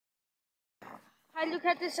Guys, look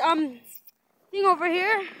at this thing over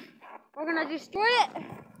here. We're gonna destroy it.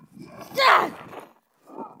 Yeah!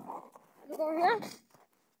 Look over here.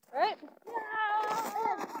 Right?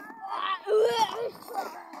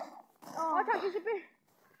 Watch out, disappear.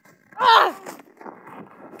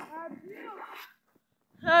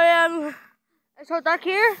 So let's hold back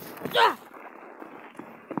here.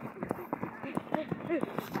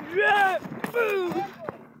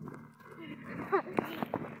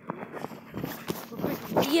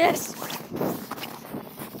 Yes.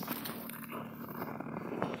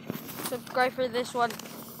 Subscribe for this one,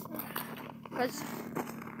 because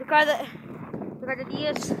look at the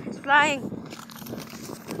DS is flying.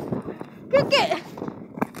 Kick it.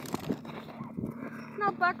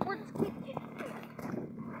 Not backwards. Kick it.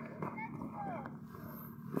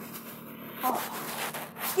 Oh.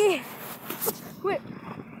 Yeah. Wait.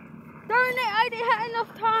 Darn it! I didn't have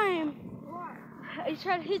enough time.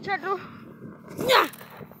 He tried to. Yeah.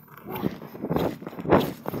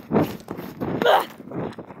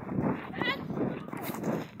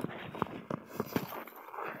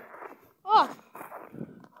 Oh.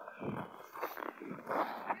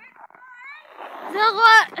 Look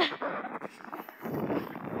what?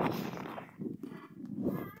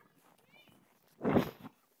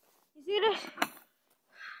 You see this?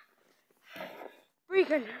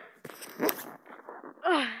 Freaking.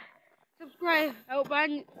 Subscribe.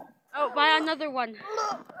 I'll buy another one.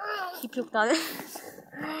 He puked on it.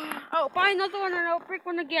 I'll buy another one and I'll break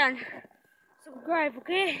one again. Subscribe,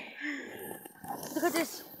 okay? Look at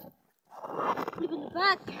this. Look in the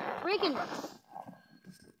back. Breaking.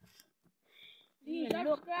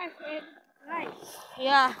 Subscribe and like.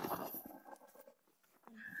 Yeah.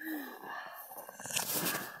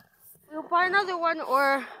 We'll buy another one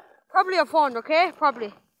or probably a phone, okay?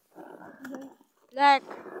 Probably. Like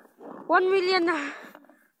 1 million.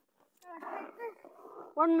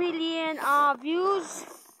 1 million views.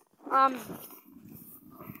 I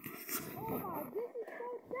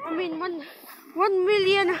mean 1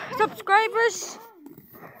 million subscribers.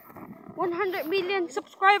 100 million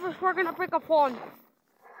subscribers. We're gonna break a phone. From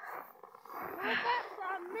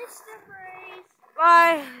Mr. Freeze.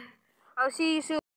 Bye. I'll see you soon.